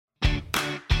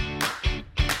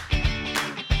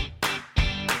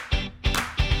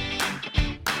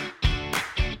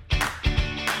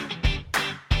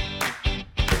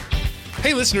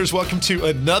Hey, listeners, welcome to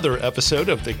another episode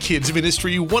of the Kids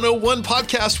Ministry 101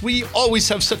 podcast. We always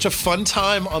have such a fun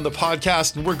time on the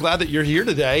podcast, and we're glad that you're here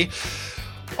today.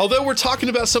 Although we're talking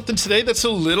about something today that's a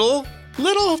little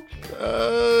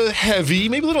heavy,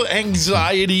 maybe a little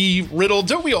anxiety riddled.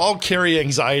 Don't we all carry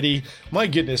anxiety? My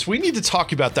goodness, we need to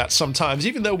talk about that sometimes.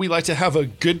 Even though we like to have a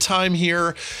good time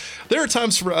here, there are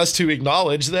times for us to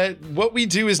acknowledge that what we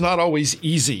do is not always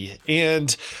easy.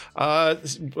 And a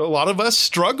lot of us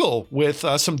struggle with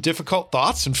some difficult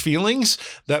thoughts and feelings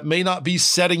that may not be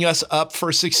setting us up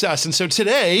for success. And so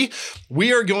today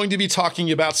we are going to be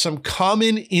talking about some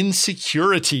common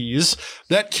insecurities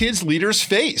that kids leaders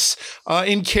face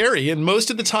and carry. And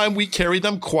most of the time we carry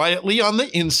them quietly on the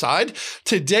inside.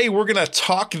 Today we're going to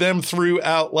talk them through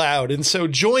out loud. And so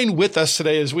join with us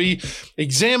today as we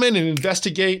examine and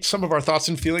investigate some of our thoughts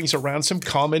and feelings around some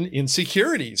common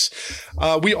insecurities.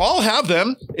 We all have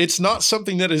them. It's not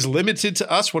something that is limited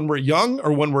to us when we're young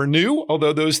or when we're new,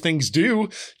 although those things do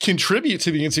contribute to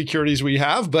the insecurities we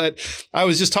have. But I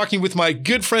was just talking with my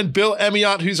good friend, Bill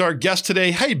Amiot, who's our guest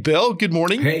today. Hey, Bill, good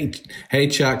morning. Hey,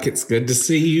 Chuck, it's good to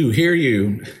see you, hear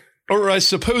you. Or I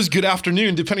suppose good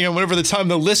afternoon, depending on whenever the time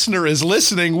the listener is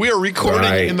listening. We are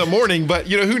recording in the morning, but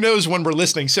who knows when we're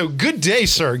listening. So good day,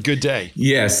 sir. Good day.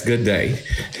 Yes, good day.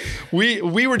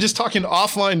 We were just talking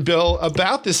offline, Bill,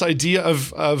 about this idea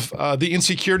of the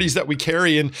insecurities that we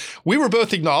carry. And we were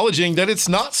both acknowledging that it's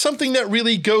not something that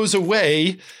really goes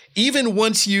away, even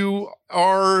once you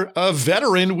are a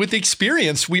veteran with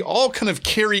experience. We all kind of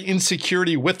carry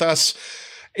insecurity with us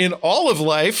in all of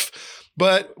life,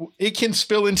 but it can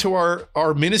spill into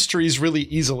our ministries really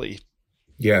easily.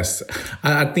 Yes,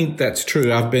 I think that's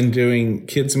true. I've been doing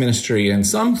kids ministry in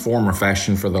some form or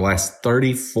fashion for the last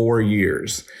 34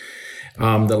 years.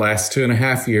 The last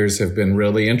 2.5 years have been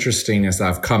really interesting as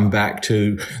I've come back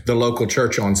to the local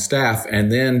church on staff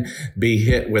and then be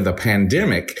hit with a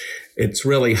pandemic. It's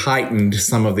really heightened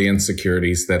some of the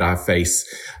insecurities that I face.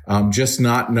 Just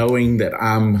not knowing that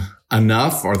I'm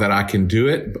enough or that I can do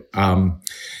it.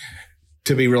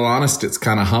 To be real honest, it's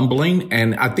kind of humbling.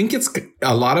 And I think it's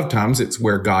a lot of times it's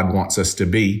where God wants us to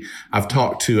be. I've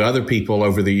talked to other people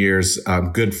over the years,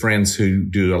 good friends who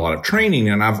do a lot of training,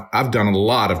 and I've done a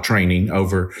lot of training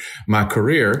over my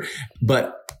career,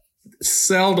 but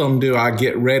seldom do I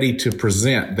get ready to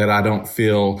present that I don't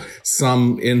feel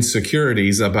some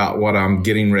insecurities about what I'm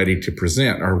getting ready to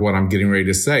present or what I'm getting ready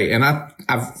to say. And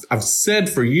I've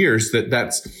said for years that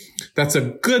that's a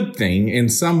good thing in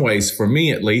some ways for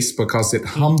me, at least, because it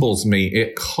humbles me.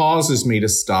 It causes me to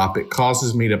stop. It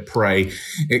causes me to pray.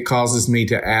 It causes me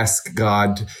to ask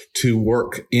God to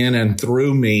work in and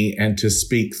through me and to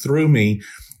speak through me,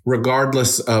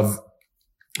 regardless of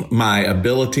my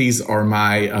abilities or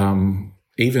my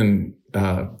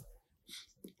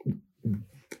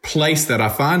place that I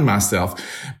find myself.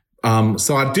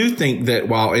 So I do think that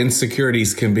while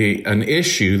insecurities can be an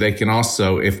issue, they can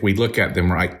also, if we look at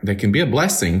them right, they can be a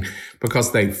blessing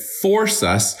because they force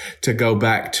us to go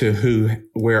back to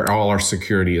where all our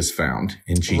security is found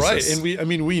in Jesus. Right.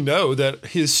 And we know that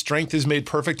his strength is made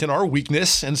perfect in our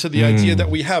weakness. And so the idea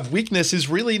that we have weakness is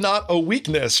really not a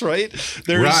weakness, right?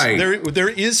 There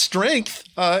is strength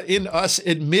in us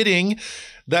admitting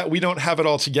that we don't have it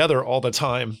all together all the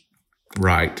time.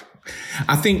 Right.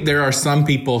 I think there are some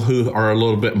people who are a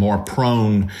little bit more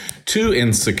prone to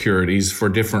insecurities for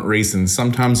different reasons.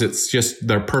 Sometimes it's just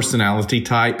their personality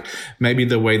type, maybe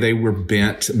the way they were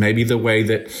bent, maybe the way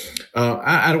that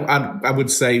I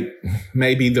would say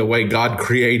maybe the way God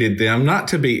created them, not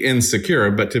to be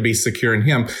insecure, but to be secure in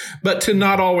him, but to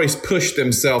not always push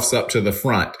themselves up to the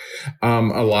front. A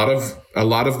lot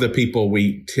of the people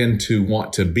we tend to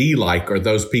want to be like are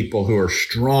those people who are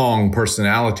strong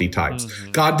personality types.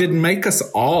 Mm-hmm. God didn't make us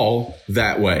all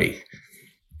that way.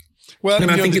 Well,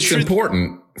 and I think it's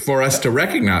important for us to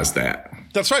recognize that.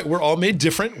 That's right. We're all made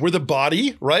different. We're the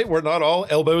body, right? We're not all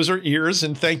elbows or ears.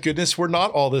 And thank goodness we're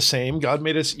not all the same. God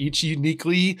made us each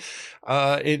uniquely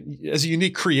as a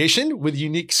unique creation with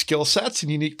unique skill sets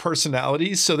and unique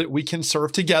personalities so that we can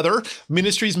serve together.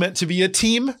 Ministry is meant to be a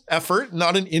team effort,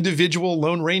 not an individual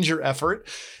Lone Ranger effort.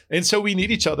 And so we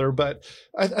need each other. But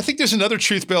I think there's another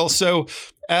truth, Bill. So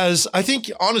as I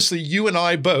think, honestly, you and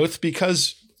I both,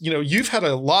 because you've had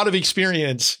a lot of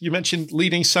experience. You mentioned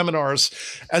leading seminars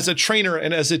as a trainer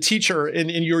and as a teacher in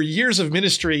your years of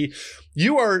ministry.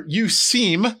 You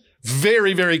seem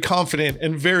very, very confident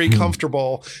and very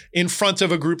comfortable in front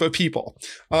of a group of people,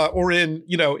 or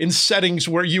in settings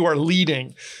where you are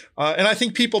leading. And I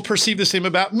think people perceive the same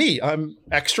about me. I'm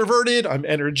extroverted. I'm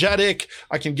energetic.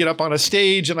 I can get up on a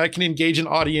stage and I can engage an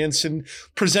audience and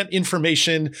present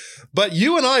information. But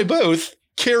you and I both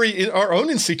carry our own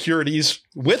insecurities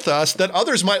with us that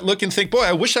others might look and think, boy,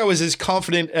 I wish I was as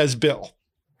confident as Bill.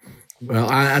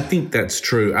 Well, I think that's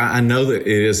true. I know that it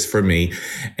is for me.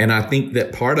 And I think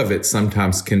that part of it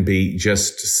sometimes can be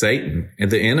just Satan and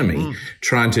the enemy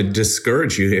trying to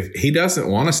discourage you. If he doesn't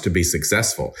want us to be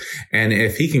successful, and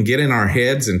if he can get in our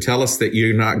heads and tell us that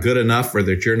you're not good enough, or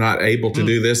that you're not able to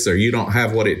do this, or you don't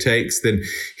have what it takes, then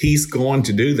he's going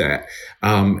to do that.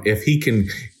 If he can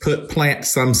plant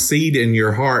some seed in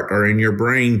your heart or in your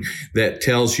brain that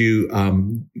tells you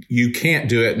you can't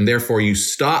do it, and therefore you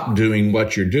stop doing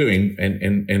what you're doing,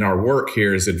 and our work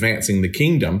here is advancing the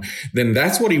kingdom, then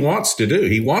that's what he wants to do.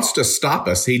 He wants to stop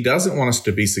us. He doesn't want us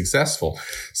to be successful.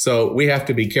 So we have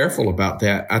to be careful about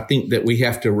that. I think that we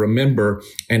have to remember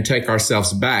and take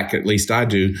ourselves back, at least I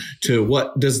do, to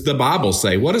what does the Bible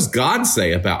say? What does God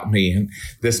say about me? And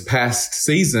this past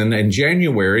season in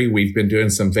January, we've been doing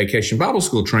some Vacation Bible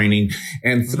School training.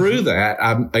 And through that,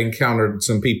 I encountered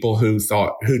some people who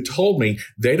told me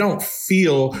they don't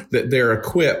feel that they're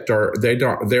equipped, or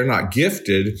they're not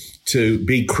gifted to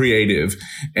be creative.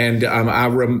 And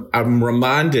I'm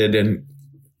reminded, and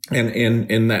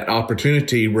in that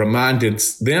opportunity reminded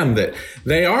them that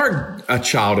they are a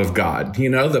child of God. You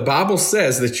know, the Bible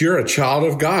says that you're a child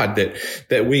of God,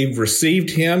 that we've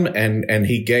received him, and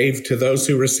he gave to those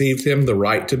who received him the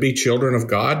right to be children of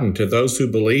God. And to those who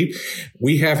believe,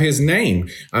 we have his name.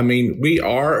 I mean, we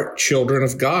are children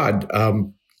of God.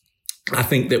 I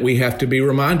think that we have to be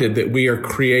reminded that we are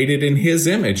created in his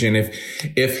image. And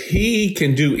if he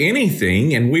can do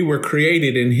anything, and we were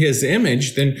created in his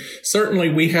image, then certainly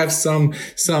we have some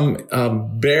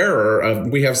bearer of,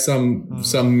 we have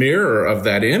some mirror of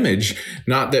that image.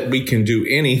 Not that we can do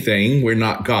anything. We're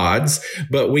not gods,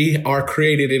 but we are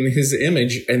created in his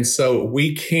image. And so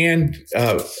we can,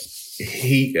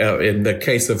 in the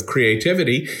case of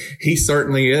creativity, he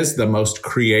certainly is the most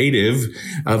creative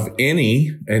of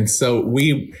any. And so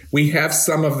we have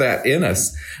some of that in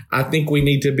us. I think we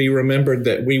need to be remembered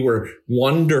that we were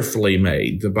wonderfully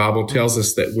made. The Bible tells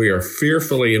us that we are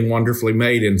fearfully and wonderfully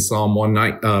made in Psalm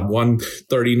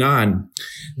 139,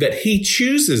 that he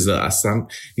chooses us. I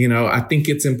think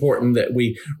it's important that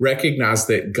we recognize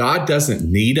that God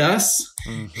doesn't need us.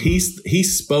 He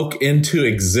spoke into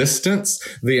existence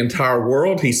the entire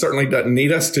world. He certainly doesn't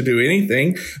need us to do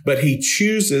anything, but he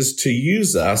chooses to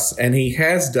use us. And he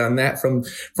has done that from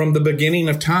the beginning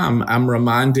of time. I'm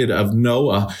reminded of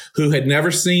Noah, who had never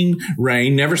seen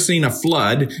rain, never seen a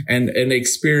flood, and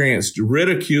experienced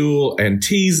ridicule and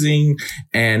teasing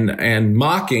and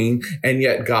mocking. And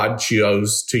yet God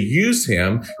chose to use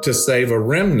him to save a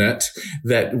remnant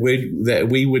that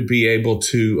we would be able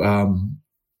to,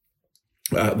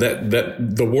 that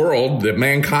the world, that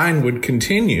mankind would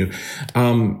continue.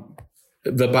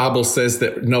 The Bible says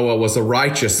that Noah was a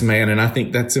righteous man, and I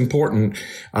think that's important.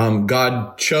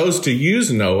 God chose to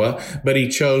use Noah, but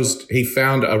he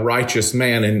found a righteous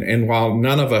man. And while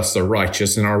none of us are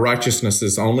righteous, and our righteousness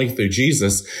is only through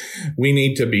Jesus, we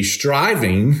need to be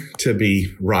striving to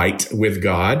be right with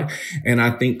God. And I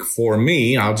think for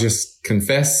me, I'll just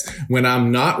confess, when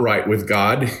I'm not right with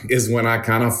God is when I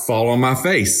kind of fall on my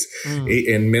face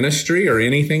in ministry or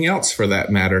anything else for that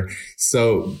matter.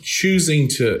 So choosing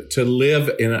to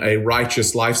live in a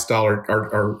righteous lifestyle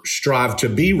or strive to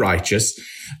be righteous.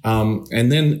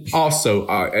 And then also,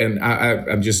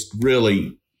 I'm just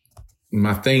really,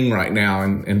 my thing right now,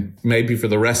 and maybe for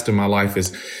the rest of my life,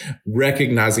 is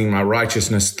recognizing my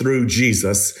righteousness through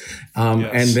Jesus,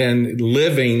 and then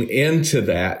living into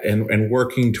that and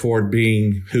working toward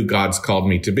being who God's called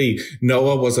me to be.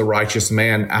 Noah was a righteous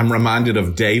man. I'm reminded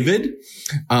of David,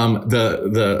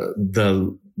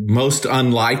 the most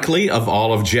unlikely of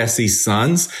all of Jesse's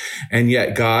sons, and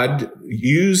yet God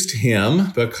used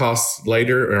him because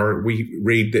later, we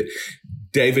read that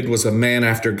David was a man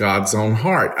after God's own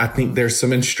heart. I think there's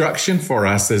some instruction for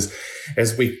us as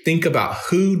we think about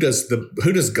who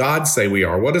does God say we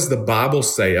are? What does the Bible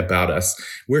say about us?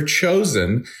 We're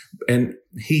chosen, and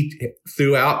he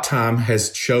throughout time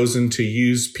has chosen to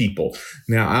use people.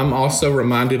 Now, I'm also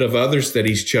reminded of others that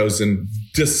he's chosen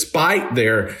despite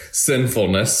their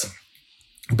sinfulness.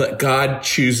 But God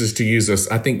chooses to use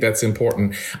us. I think that's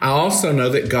important. I also know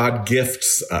that God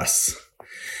gifts us.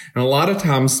 And a lot of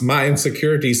times my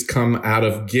insecurities come out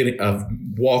of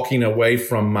walking away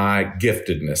from my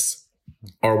giftedness,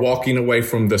 or walking away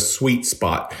from the sweet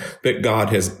spot that God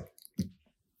has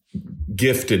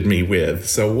gifted me with.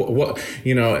 So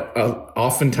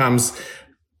oftentimes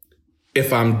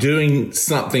if I'm doing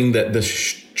something that the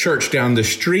church down the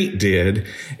street did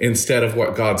instead of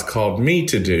what God's called me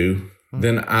to do,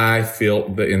 then I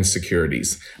feel the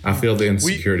insecurities.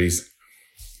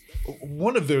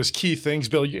 one of those key things,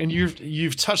 Bill, and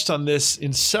you've touched on this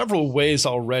in several ways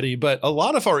already, but a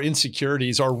lot of our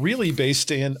insecurities are really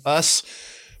based in us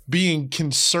being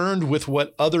concerned with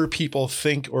what other people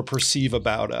think or perceive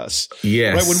about us.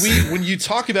 Yes. Right. When you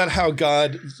talk about how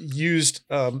God used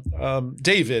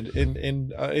David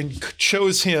and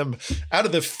chose him out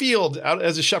of the field, out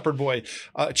as a shepherd boy,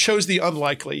 chose the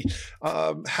unlikely.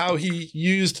 How he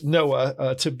used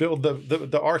Noah to build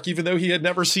the ark, even though he had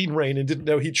never seen rain and didn't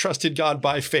know, he trusted God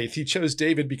by faith. He chose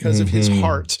David because of his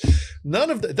heart.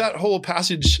 None of that whole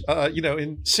passage,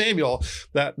 in Samuel,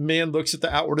 that man looks at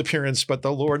the outward appearance, but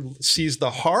the Lord sees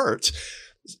the heart.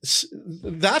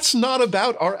 That's not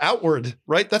about our outward,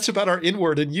 right? That's about our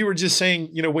inward. And you were just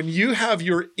saying, when you have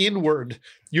your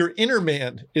inner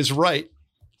man is right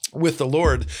with the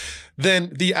Lord,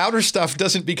 then the outer stuff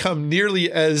doesn't become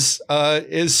nearly as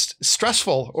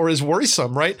stressful or as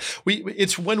worrisome, right?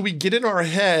 It's when we get in our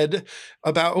head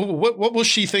about, what will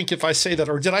she think if I say that?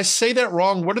 Or did I say that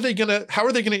wrong? How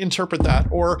are they gonna interpret that?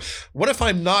 Or what if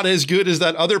I'm not as good as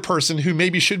that other person who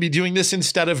maybe should be doing this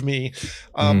instead of me?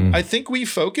 I think we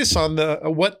focus on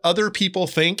what other people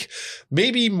think,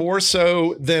 maybe more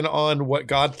so than on what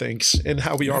God thinks and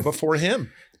how we are before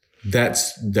him.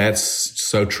 That's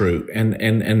so true. And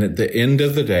at the end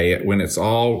of the day, when it's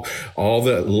all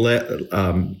the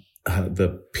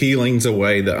peelings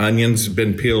away, the onions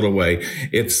been peeled away,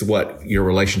 it's what your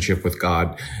relationship with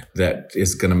God that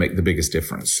is going to make the biggest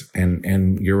difference.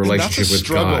 And your relationship with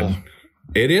God.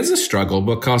 It is a struggle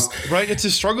because... Right. It's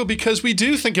a struggle because we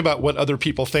do think about what other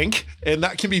people think. And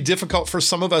that can be difficult for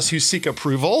some of us who seek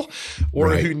approval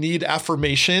or who need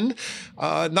affirmation.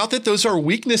 Not that those are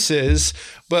weaknesses,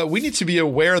 but we need to be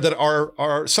aware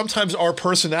that sometimes our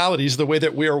personalities, the way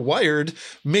that we are wired,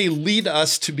 may lead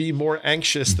us to be more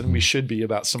anxious than we should be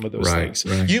about some of those things.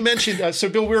 Right. You mentioned, so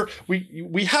Bill,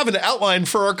 we have an outline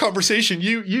for our conversation.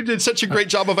 You did such a great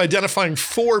job of identifying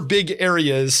 4 big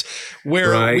areas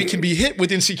where we can be hit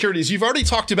with insecurities. You've already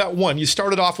talked about one. You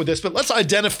started off with this, but let's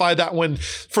identify that one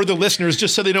for the listeners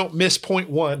just so they don't miss point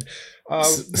one.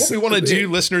 What we want to do,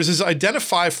 listeners, is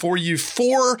identify for you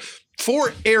four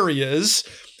areas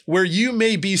where you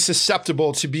may be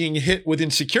susceptible to being hit with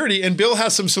insecurity. And Bill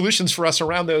has some solutions for us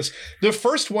around those. The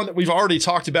first one that we've already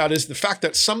talked about is the fact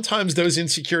that sometimes those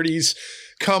insecurities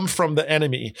come from the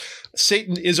enemy.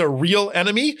 Satan is a real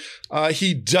enemy.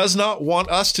 He does not want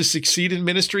us to succeed in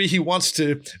ministry. He wants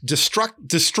to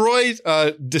destroy,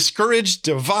 discourage,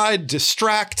 divide,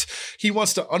 distract. He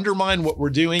wants to undermine what we're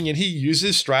doing, and he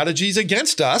uses strategies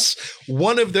against us.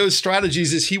 One of those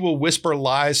strategies is he will whisper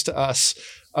lies to us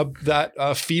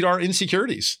that feed our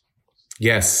insecurities.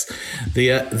 Yes.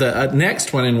 The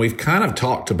next one, and we've kind of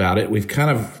talked about it, we've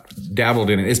kind of dabbled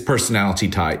in it, is personality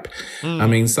type. I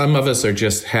mean, some of us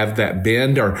have that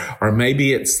bend, or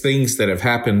maybe it's things that have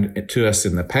happened to us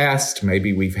in the past.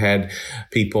 Maybe we've had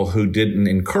people who didn't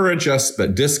encourage us,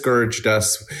 but discouraged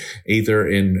us either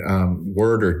in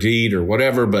word or deed or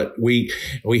whatever. But we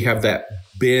have that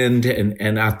bend.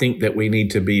 And I think that we need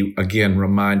to be, again,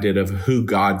 reminded of who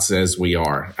God says we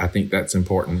are. I think that's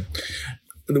important.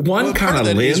 The one kind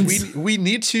of lens, we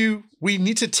need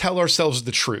to tell ourselves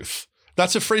the truth.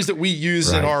 That's a phrase that we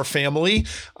use in our family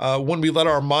when we let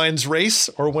our minds race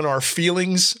or when our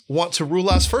feelings want to rule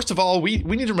us. First of all, we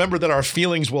need to remember that our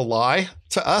feelings will lie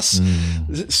to us.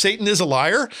 Satan is a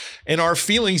liar, and our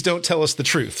feelings don't tell us the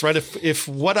truth, right? If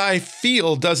what I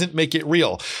feel doesn't make it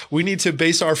real, we need to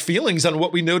base our feelings on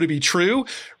what we know to be true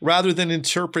rather than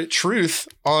interpret truth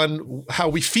on how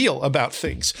we feel about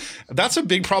things. That's a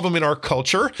big problem in our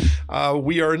culture.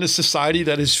 We are in a society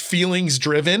that is feelings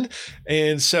driven.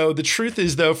 And so the truth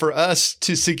is, though, for us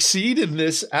to succeed in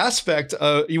this aspect,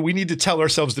 we need to tell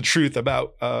ourselves the truth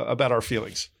about our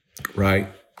feelings. Right.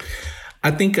 I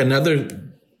think another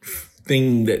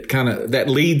thing that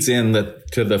leads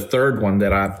to the third one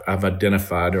that I've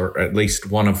identified, or at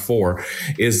least one of 4,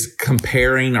 is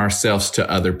comparing ourselves to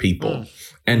other people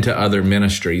and to other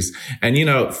ministries. And,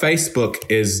 Facebook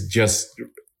is just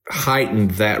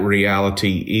heightened that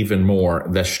reality even more,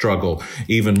 the struggle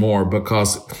even more,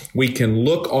 because we can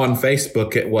look on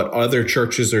Facebook at what other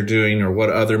churches are doing or what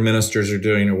other ministers are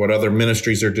doing or what other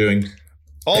ministries are doing.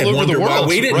 All over the world,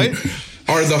 right?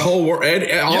 Or the whole world,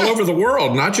 all over the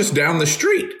world, not just down the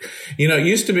street. It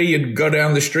used to be you'd go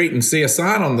down the street and see a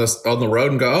sign on the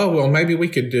road and go, oh, well, maybe we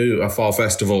could do a fall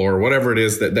festival or whatever it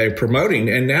is that they're promoting.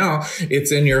 And now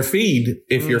it's in your feed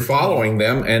if you're following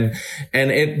them,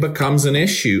 and it becomes an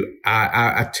issue.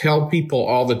 I tell people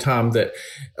all the time that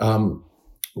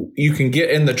you can get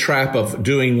in the trap of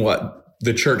doing what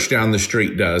the church down the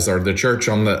street does, or the church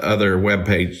on the other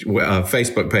webpage,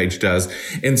 Facebook page does,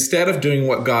 instead of doing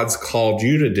what God's called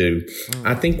you to do.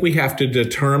 I think we have to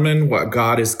determine what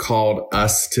God has called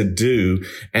us to do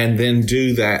and then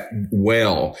do that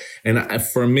well. And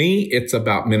for me, it's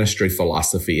about ministry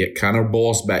philosophy. It kind of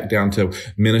boils back down to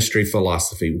ministry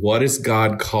philosophy. What is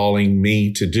God calling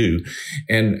me to do?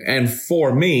 And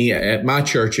for me at my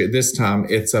church at this time,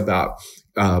 it's about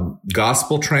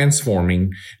gospel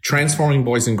transforming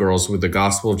boys and girls with the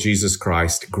gospel of Jesus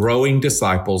Christ, growing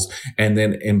disciples, and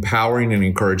then empowering and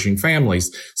encouraging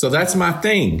families. So that's my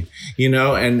thing,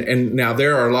 and now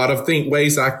there are a lot of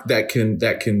ways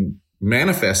that can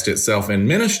manifest itself in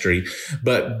ministry,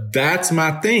 but that's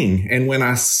my thing. And when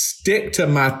I stick to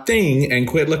my thing and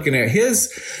quit looking at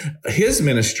his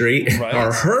ministry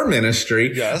or her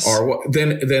ministry, yes, or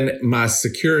then my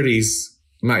insecurities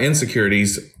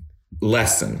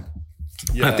lessen.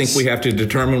 Yes. I think we have to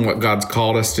determine what God's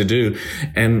called us to do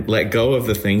and let go of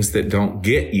the things that don't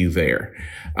get you there.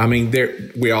 I mean,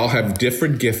 we all have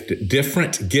different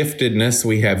giftedness.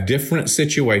 We have different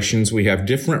situations. We have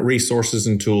different resources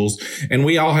and tools, and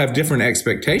we all have different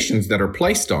expectations that are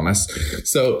placed on us.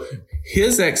 So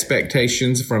his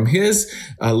expectations from his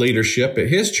leadership at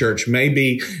his church may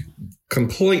be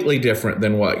completely different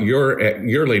than what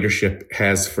your leadership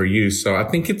has for you. So I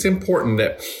think it's important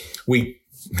that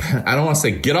I don't want to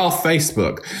say get off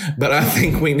Facebook, but I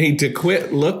think we need to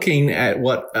quit looking at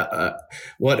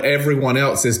what everyone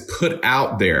else has put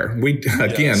out there. We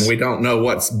don't know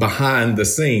what's behind the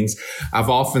scenes. I've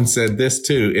often said this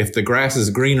too. If the grass is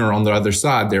greener on the other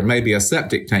side, there may be a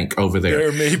septic tank over there.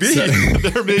 There may be.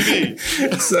 There may be.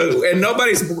 So, and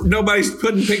nobody's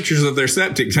putting pictures of their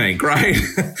septic tank, right?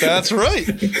 That's right.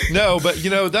 No, but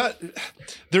that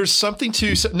there's something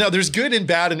to, now there's good and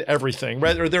bad in everything,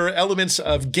 right? Or there are elements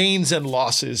of gains and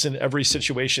losses in every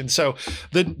situation. So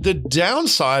the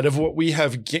downside of what we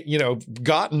have,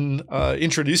 gotten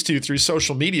introduced to through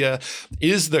social media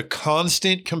is the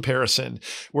constant comparison,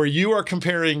 where you are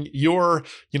comparing your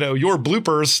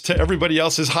bloopers to everybody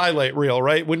else's highlight reel,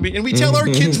 right? And we tell our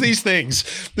kids these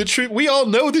things. The truth, we all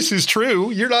know this is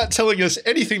true. You're not telling us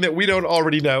anything that we don't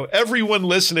already know. Everyone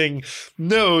listening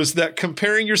knows that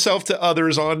comparing yourself to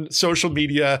others on social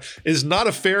media is not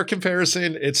a fair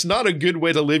comparison. It's not a good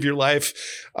way to live your life.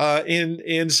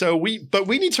 So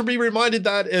we need to be reminded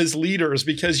that as leaders,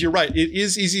 because you're right. It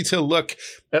is easy to look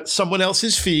at someone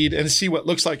else's feed and see what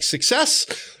looks like success,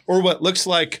 or what looks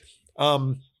like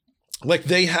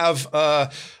they have,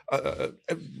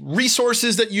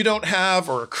 resources that you don't have,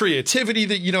 or creativity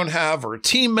that you don't have, or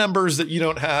team members that you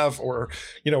don't have, or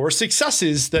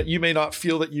successes that you may not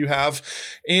feel that you have.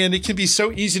 And it can be so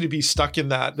easy to be stuck in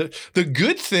that. The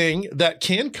good thing that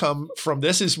can come from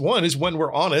this is when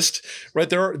we're honest, right?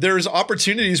 There's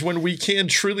opportunities when we can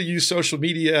truly use social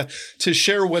media to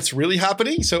share what's really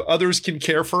happening so others can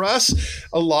care for us.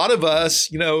 A lot of us,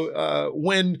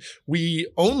 when we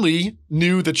only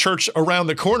knew the church around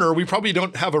the corner, we probably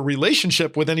don't have a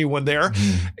relationship with anyone there.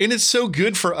 And it's so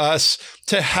good for us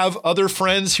to have other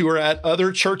friends who are at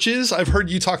other churches. I've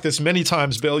heard you talk this many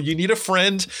times, Bill. You need a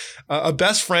friend, a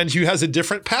best friend who has a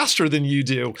different pastor than you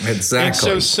do. Exactly. And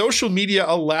so social media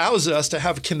allows us to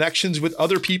have connections with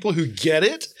other people who get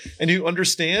it and who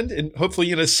understand, and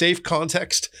hopefully in a safe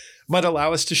context might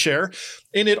allow us to share.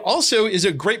 And it also is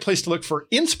a great place to look for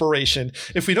inspiration.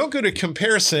 If we don't go to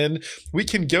comparison, we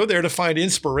can go there to find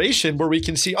inspiration, where we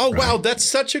can see, wow, that's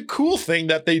such a cool thing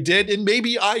that they did, and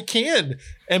maybe I can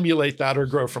emulate that or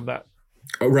grow from that.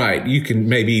 Right. You can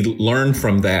maybe learn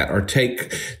from that, or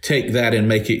take that and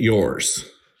make it yours.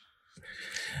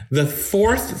 The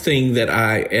fourth thing that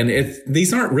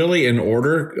these aren't really in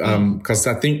order, because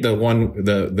I think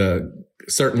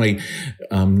certainly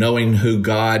knowing who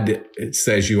God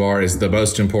says you are is the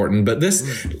most important. But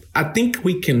I think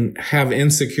we can have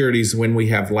insecurities when we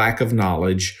have lack of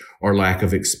knowledge or lack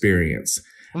of experience.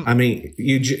 I mean,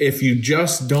 if you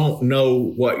just don't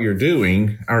know what you're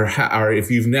doing, or if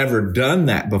you've never done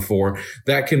that before,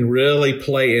 that can really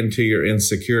play into your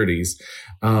insecurities.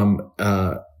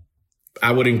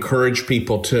 I would encourage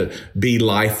people to be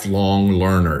lifelong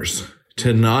learners,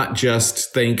 to not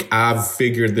just think I've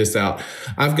figured this out.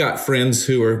 I've got friends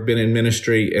who have been in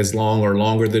ministry as long or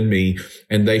longer than me,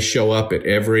 and they show up at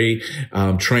every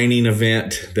training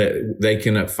event that they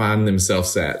can find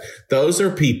themselves at. Those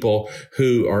are people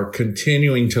who are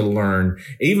continuing to learn,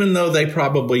 even though they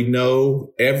probably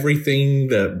know everything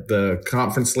the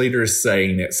conference leader is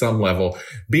saying at some level.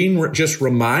 Being just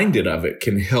reminded of it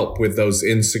can help with those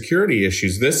insecurity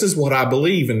issues. This is what I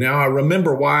believe, and now I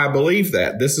remember why I believe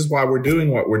that. This is why we're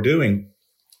doing what we're doing.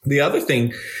 The other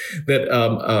thing that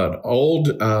an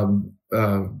old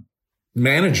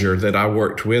manager that I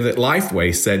worked with at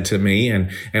Lifeway said to me,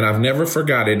 and I've never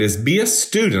forgot it, is be a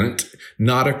student,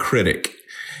 not a critic.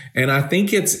 And I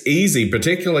think it's easy,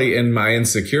 particularly in my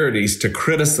insecurities, to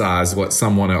criticize what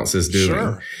someone else is doing.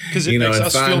 Sure, because it makes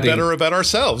us feel better about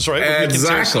ourselves, right? When exactly. we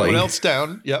can tear someone else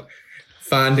down. Yep.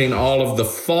 Finding all of the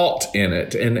fault in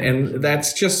it. And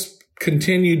that's just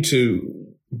continued to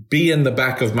be in the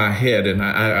back of my head. And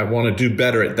I want to do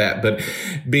better at that, but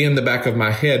be in the back of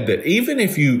my head that even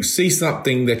if you see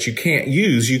something that you can't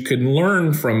use, you can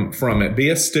learn from it. Be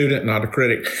a student, not a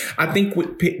critic. I think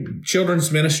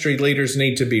children's ministry leaders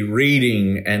need to be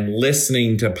reading and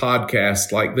listening to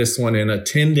podcasts like this one and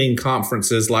attending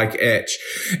conferences like Etch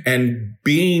and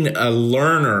being a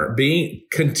learner,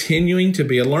 continuing to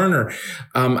be a learner.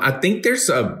 I think there's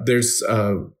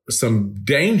some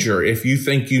danger if you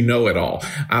think you know it all.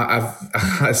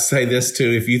 I say this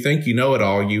too. If you think you know it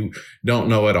all, you don't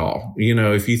know it all.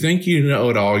 If you think you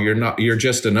know it all, you're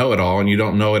just a know-it-all and you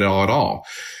don't know it all at all.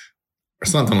 Or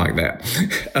something like that.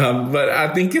 But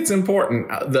I think it's important.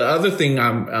 The other thing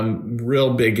I'm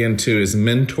real big into is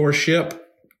mentorship.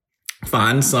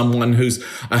 Find someone who's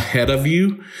ahead of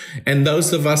you. And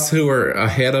those of us who are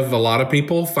ahead of a lot of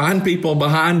people, find people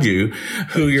behind you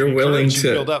who you're willing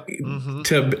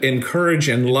to encourage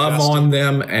and love on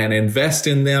them and invest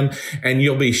in them. And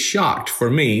you'll be shocked.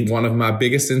 For me, one of my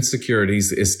biggest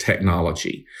insecurities is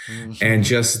technology. And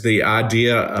just the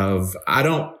idea of, I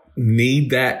don't need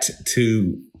that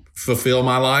to fulfill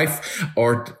my life,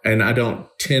 and I don't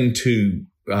tend to,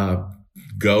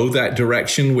 go that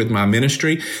direction with my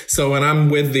ministry. So when I'm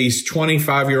with these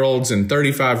 25-year-olds and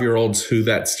 35-year-olds who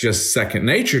that's just second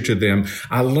nature to them,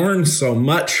 I learn so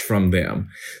much from them.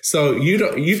 So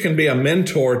you can be a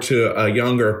mentor to a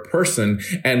younger person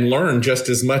and learn just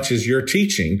as much as you're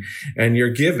teaching and you're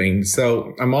giving.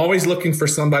 So I'm always looking for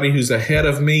somebody who's ahead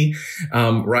of me.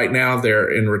 Right now they're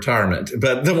in retirement,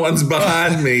 but the ones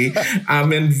behind me,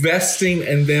 I'm investing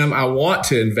in them. I want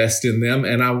to invest in them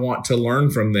and I want to learn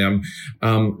from them.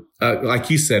 Like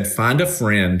you said, find a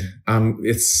friend.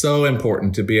 It's so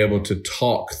important to be able to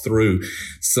talk through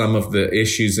some of the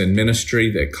issues in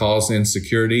ministry that cause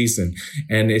insecurities.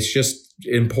 And it's just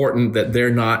important that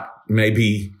they're not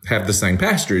maybe have the same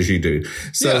pastor as you do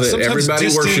so that everybody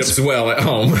worships well at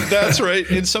home. That's right.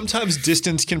 And sometimes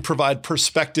distance can provide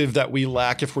perspective that we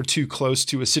lack if we're too close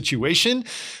to a situation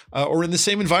or in the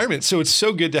same environment. So it's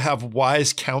so good to have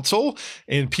wise counsel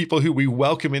and people who we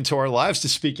welcome into our lives to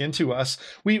speak into us.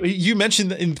 You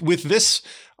mentioned with this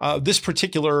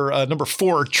particular number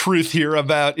 4 truth here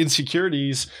about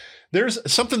insecurities, there's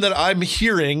something that I'm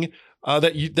hearing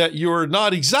that you're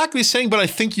not exactly saying, but I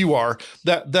think you are,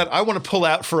 that I want to pull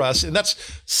out for us. And that's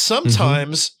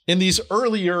sometimes in these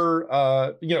earlier,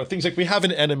 things like we have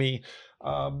an enemy,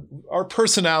 our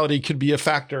personality could be a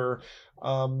factor.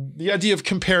 The idea of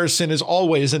comparison is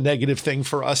always a negative thing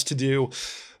for us to do.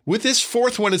 With this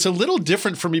 4th one, it's a little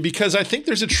different for me because I think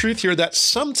there's a truth here that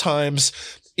sometimes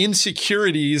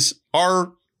insecurities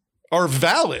are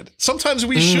valid. Sometimes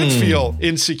we should feel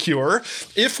insecure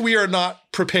if we are not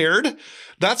prepared.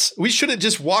 We shouldn't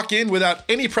just walk in without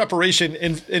any preparation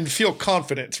and feel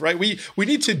confident, right? We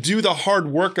need to do the hard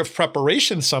work of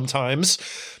preparation sometimes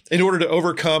in order to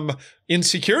overcome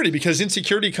insecurity, because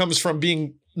insecurity comes from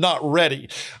being not ready,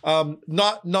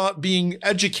 not being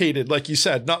educated, like you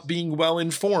said, not being well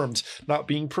informed, not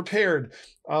being prepared.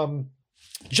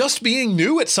 Just being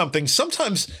new at something.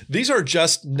 Sometimes these are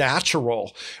just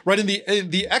natural, right? And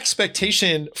the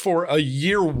expectation for a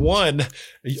year 1,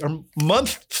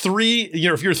 month 3,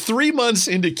 if you're 3 months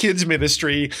into kids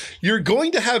ministry, you're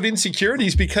going to have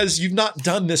insecurities because you've not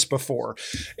done this before.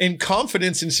 And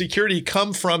confidence and security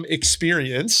come from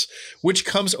experience, which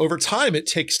comes over time. It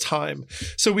takes time.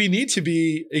 So we need to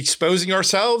be exposing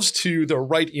ourselves to the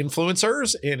right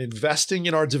influencers and investing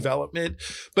in our development.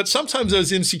 But sometimes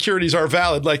those insecurities are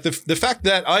valid. Like the fact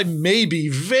that I may be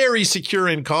very secure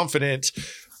and confident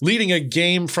leading a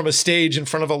game from a stage in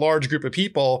front of a large group of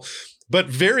people, but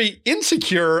very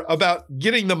insecure about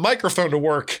getting the microphone to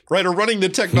work, right? Or running the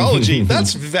technology.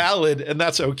 That's valid and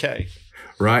that's okay.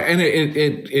 Right. And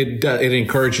it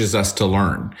encourages us to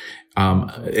learn.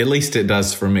 At least it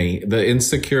does for me. The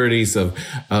insecurities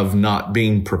of not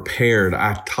being prepared.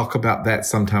 I talk about that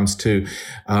sometimes too.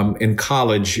 In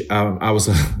college, I was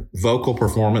a vocal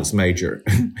performance major,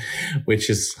 which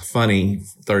is funny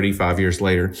 35 years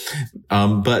later.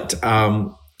 But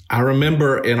I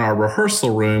remember in our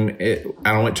rehearsal room,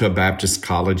 I went to a Baptist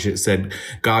college. It said,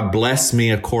 God bless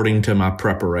me according to my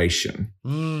preparation.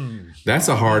 That's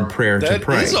a hard prayer to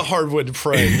pray. That is a hard one to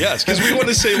pray, yes, because we want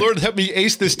to say, Lord, help me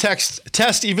ace this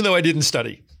test, even though I didn't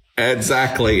study.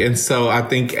 Exactly. And so I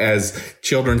think as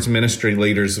children's ministry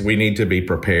leaders, we need to be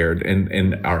prepared.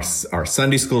 And our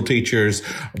Sunday school teachers,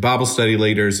 Bible study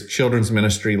leaders, children's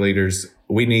ministry leaders,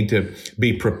 we need to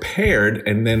be prepared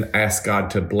and then ask God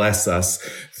to bless us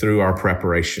through our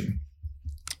preparation.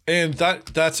 And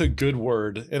that's a good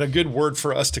word, and a good word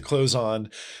for us to close on.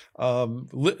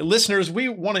 Listeners, we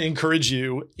want to encourage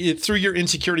you through your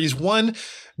insecurities. One,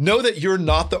 know that you're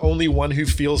not the only one who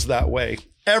feels that way.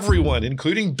 Everyone,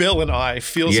 including Bill and I,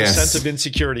 feels a sense of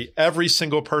insecurity. Every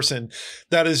single person.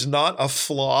 That is not a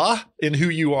flaw in who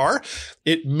you are.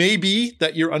 It may be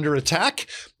that you're under attack.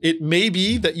 It may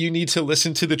be that you need to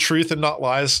listen to the truth and not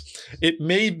lies. It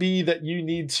may be that you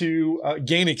need to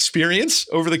gain experience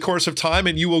over the course of time,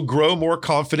 and you will grow more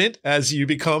confident as you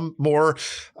become more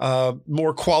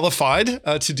qualified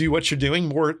to do what you're doing,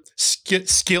 more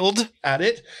skilled at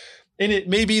it. And it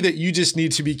may be that you just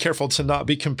need to be careful to not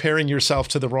be comparing yourself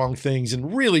to the wrong things,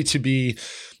 and really to be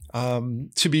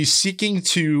seeking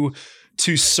to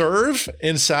serve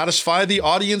and satisfy the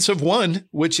audience of one,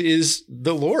 which is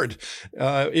the Lord.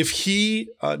 If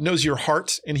He knows your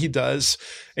heart, and He does,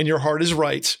 and your heart is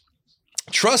right,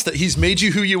 trust that He's made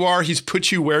you who you are. He's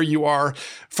put you where you are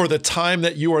for the time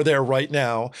that you are there right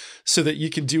now, so that you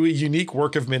can do a unique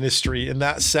work of ministry in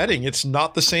that setting. It's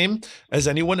not the same as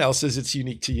anyone else's. It's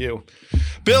unique to you.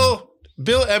 Bill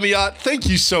Emiot, thank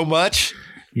you so much.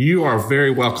 You are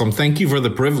very welcome. Thank you for the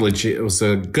privilege. It was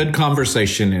a good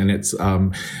conversation, and it's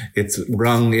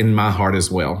rung in my heart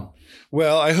as well.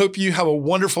 Well, I hope you have a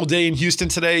wonderful day in Houston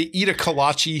today. Eat a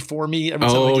kolache for me. Every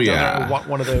time I get down there, I want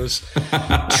one of those.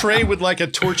 Trey would like a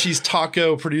Torchy's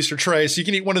taco, producer Trey. So you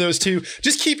can eat one of those too.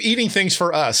 Just keep eating things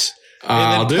for us.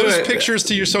 And then post pictures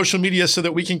to your social media so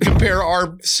that we can compare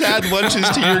our sad lunches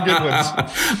to your good ones.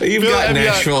 You've got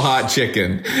Nashville hot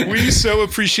chicken. We so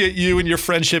appreciate you and your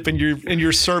friendship and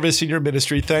your service and your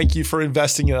ministry. Thank you for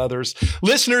investing in others.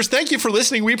 Listeners, thank you for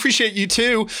listening. We appreciate you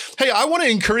too. Hey, I want to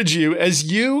encourage you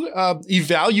as you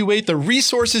evaluate the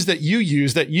resources that you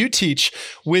use, that you teach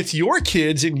with your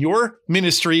kids in your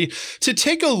ministry, to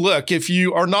take a look. If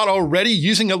you are not already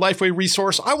using a Lifeway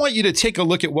resource, I want you to take a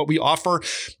look at what we offer.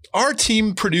 Our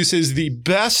team produces the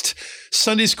best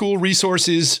Sunday school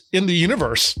resources in the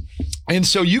universe. And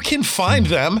so you can find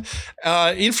them,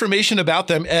 information about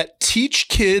them at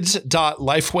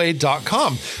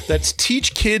teachkids.lifeway.com. That's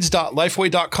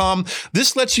teachkids.lifeway.com.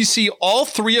 This lets you see all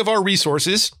three of our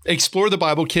resources: Explore the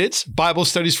Bible Kids, Bible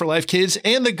Studies for Life Kids,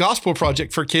 and the Gospel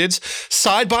Project for Kids,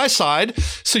 side by side.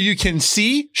 So you can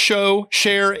see, show,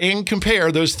 share, and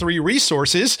compare those three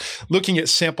resources, looking at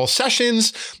sample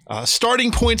sessions,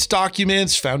 starting points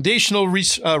documents, foundational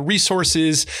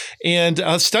resources, and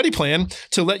a study plan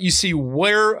to let you see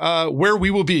where we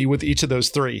will be with each of those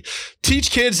three.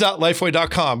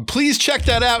 Teachkids.lifeway.com. Please check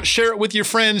that out. Share it with your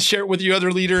friends, share it with your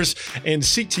other leaders, and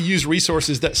seek to use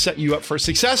resources that set you up for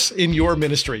success in your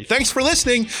ministry. Thanks for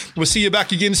listening. We'll see you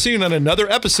back again soon on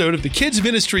another episode of the Kids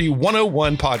Ministry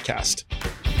 101 podcast.